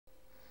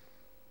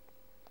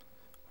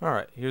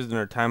Alright, here's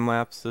another time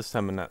lapse. This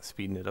time I'm not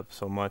speeding it up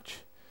so much.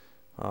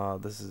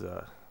 This is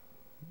a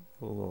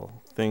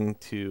little thing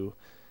to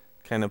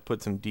kind of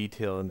put some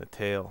detail in the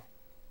tail.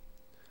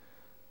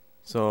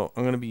 So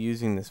I'm going to be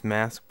using this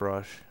mask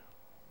brush,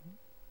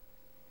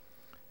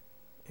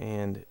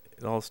 and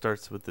it all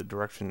starts with the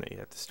direction that you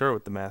have to start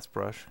with the mask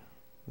brush.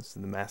 This is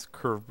the mask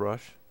curve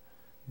brush.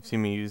 You've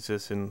seen me use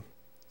this in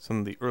some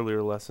of the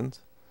earlier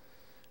lessons.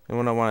 And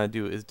what I want to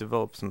do is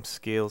develop some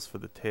scales for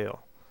the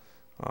tail.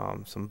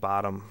 Some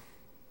bottom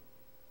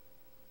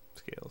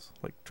scales,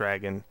 like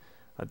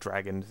a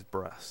dragon's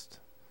breast.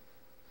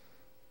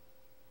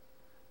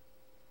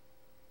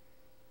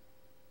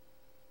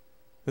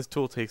 This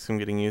tool takes some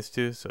getting used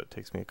to, so it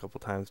takes me a couple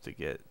times to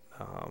get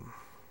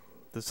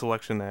the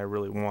selection that I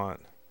really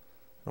want.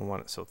 I don't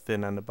want it so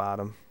thin on the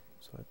bottom,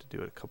 so I have to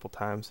do it a couple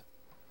times.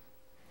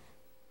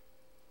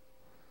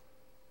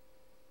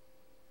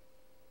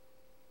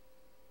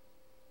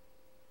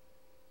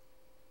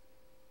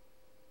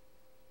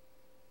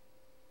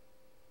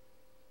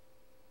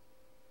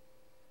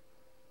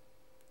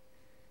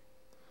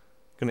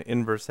 I'm going to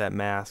inverse that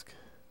mask.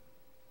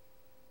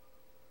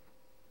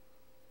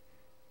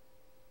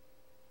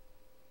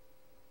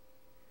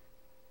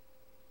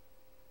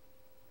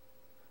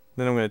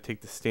 Then I'm going to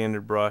take the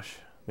standard brush,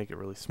 make it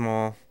really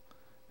small,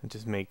 and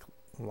just make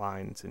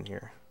lines in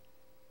here.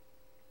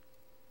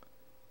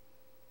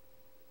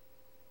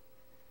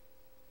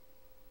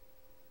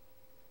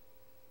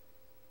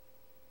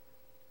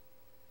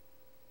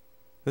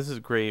 This is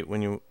great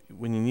when you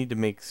need to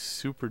make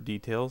super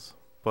details,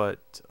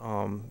 but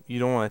you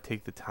don't want to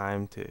take the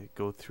time to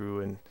go through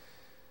and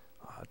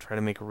try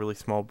to make a really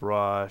small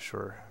brush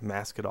or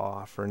mask it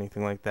off or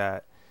anything like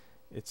that.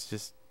 It's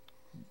just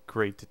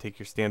great to take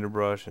your standard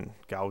brush and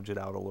gouge it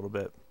out a little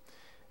bit,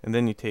 and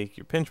then you take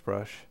your pinch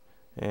brush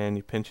and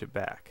you pinch it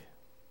back,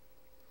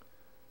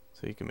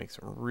 so you can make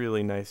some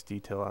really nice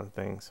detail on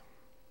things.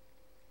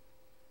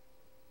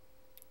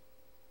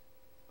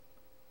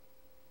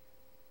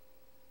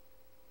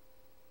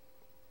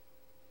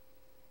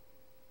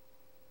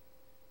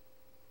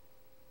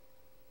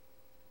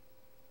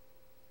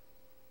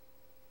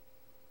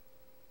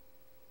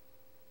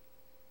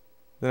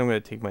 Then I'm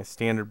going to take my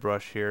standard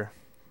brush here,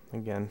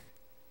 again,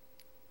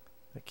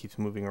 that keeps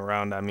moving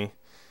around on me,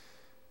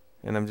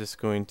 and I'm just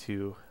going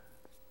to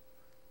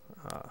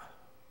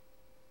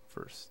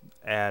first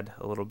add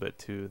a little bit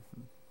to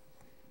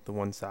the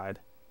one side,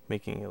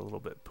 making it a little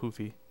bit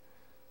poofy.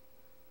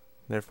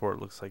 Therefore it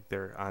looks like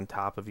they're on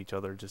top of each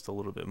other just a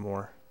little bit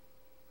more.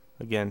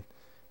 Again,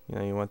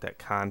 you want that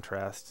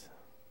contrast.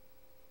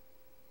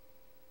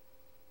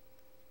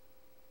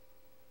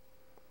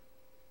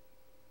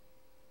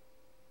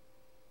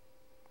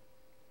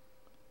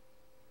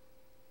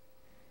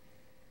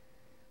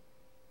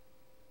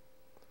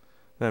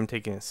 Then I'm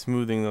taking and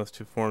smoothing those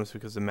two forms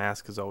because the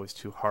mask is always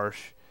too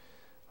harsh.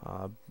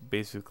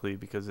 Basically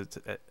because it's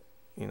at,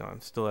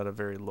 I'm still at a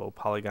very low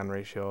polygon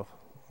ratio.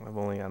 I'm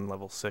only on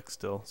level 6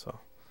 still, so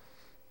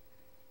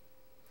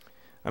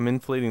I'm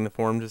inflating the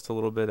form just a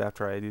little bit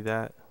after I do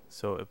that,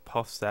 so it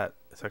puffs that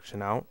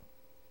section out.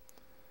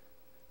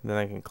 And then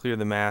I can clear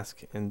the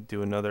mask and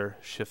do another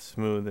shift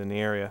smooth in the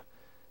area,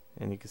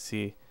 and you can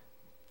see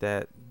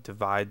that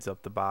divides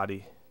up the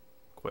body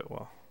quite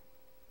well.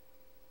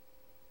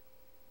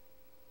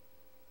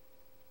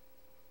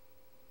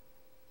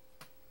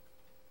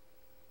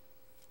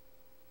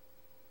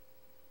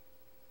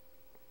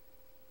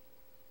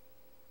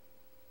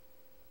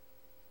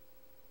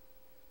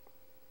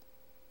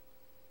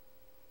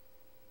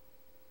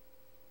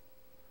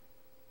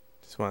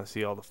 Just want to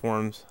see all the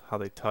forms, how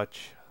they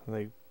touch, how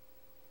they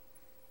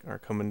are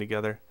coming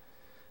together.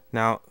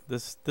 Now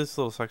this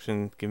little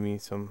section gave me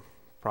some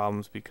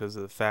problems because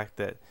of the fact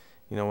that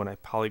when I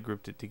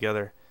polygrouped it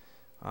together,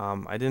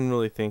 I didn't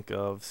really think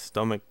of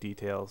stomach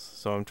details,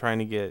 so I'm trying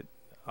to get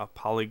a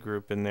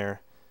polygroup in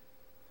there.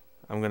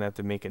 I'm gonna have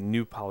to make a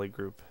new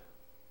polygroup.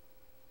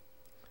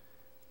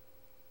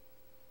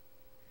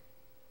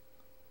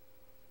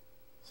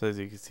 So as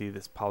you can see,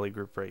 this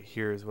polygroup right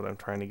here is what I'm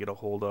trying to get a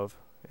hold of,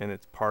 and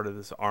it's part of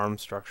this arm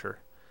structure.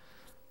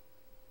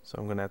 So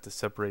I'm gonna have to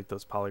separate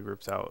those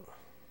polygroups out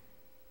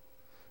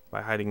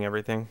by hiding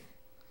everything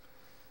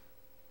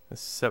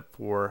except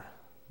for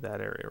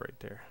that area right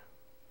there.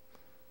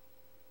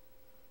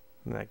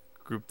 And I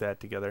group that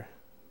together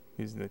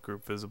using the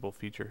group visible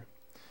feature.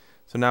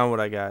 So now what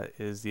I got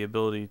is the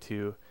ability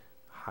to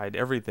hide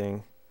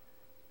everything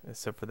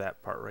except for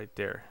that part right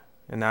there.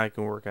 And now I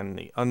can work on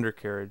the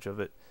undercarriage of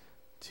it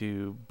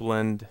to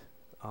blend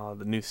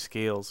the new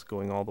scales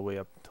going all the way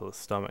up to the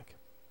stomach.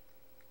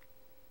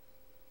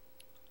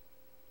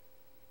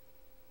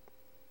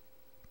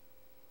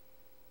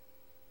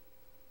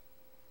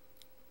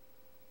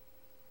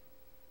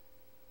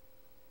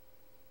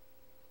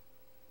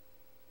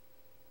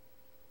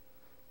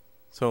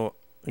 So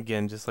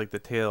again, just like the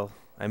tail,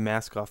 I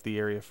mask off the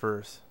area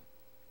first.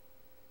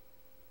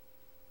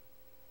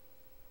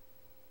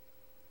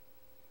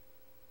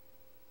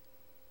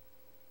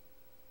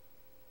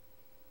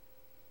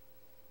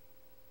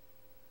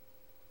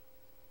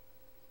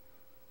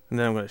 And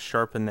then I'm going to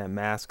sharpen that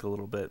mask a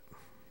little bit.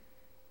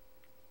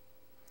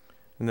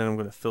 And then I'm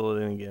going to fill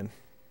it in again.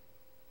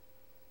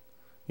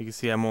 You can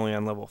see I'm only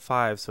on level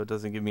 5, so it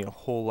doesn't give me a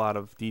whole lot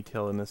of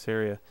detail in this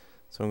area.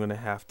 So I'm going to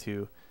have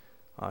to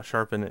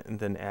sharpen it and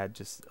then add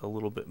just a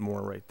little bit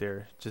more right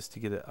there just to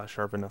get a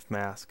sharp enough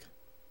mask.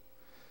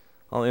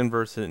 I'll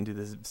inverse it and do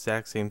the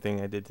exact same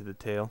thing I did to the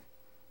tail.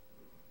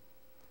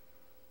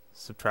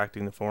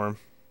 Subtracting the form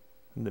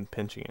and then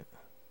pinching it.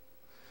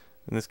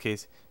 In this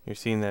case, you're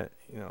seeing that,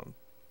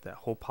 that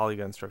whole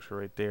polygon structure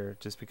right there,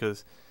 just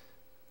because,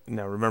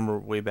 now remember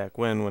way back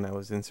when I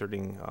was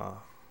inserting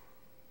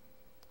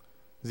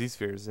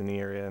Z-spheres in the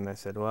area, and I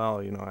said,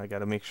 well, I got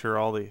to make sure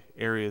all the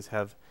areas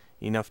have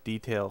enough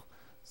detail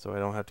so I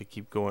don't have to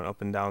keep going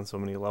up and down so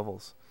many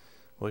levels.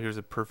 Well, here's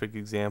a perfect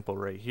example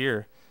right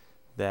here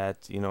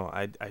that,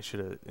 I should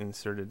have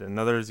inserted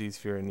another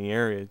Z-sphere in the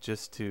area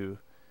just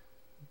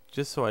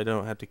so I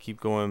don't have to keep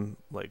going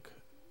like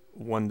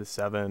 1 to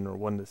 7 or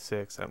 1 to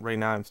 6. Right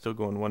now I'm still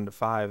going 1 to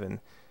 5, and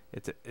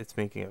it's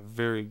making a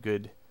very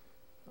good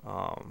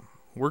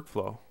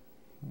workflow.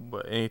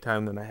 But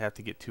anytime that I have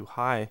to get too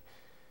high,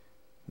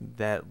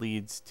 that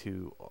leads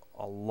to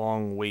a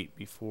long wait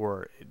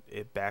before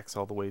it backs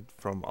all the way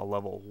from a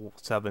level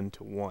 7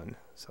 to 1.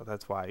 So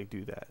that's why I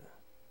do that.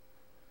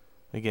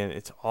 Again,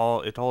 it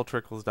all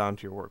trickles down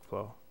to your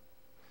workflow.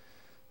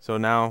 So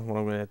now what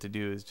I'm going to have to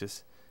do is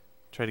just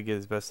try to get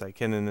as best I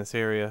can in this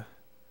area,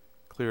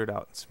 clear it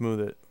out and smooth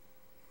it.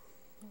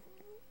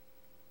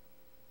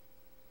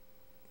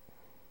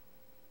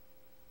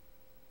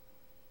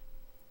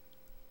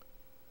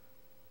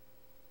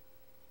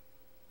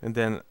 And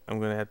then I'm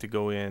going to have to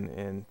go in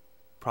and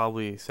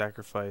probably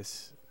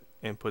sacrifice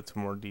and put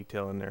some more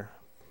detail in there.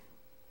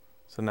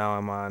 So now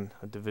I'm on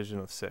a division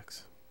of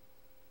 6.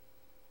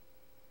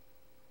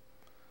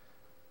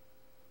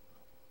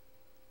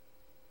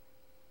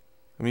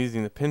 I'm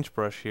using the pinch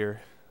brush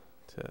here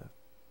to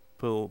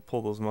pull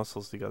those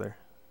muscles together.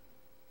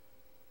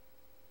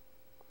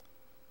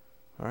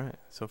 Alright,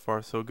 so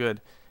far so good.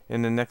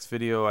 In the next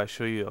video I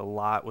show you a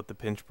lot with the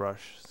pinch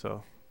brush,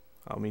 so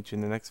I'll meet you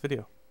in the next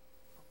video.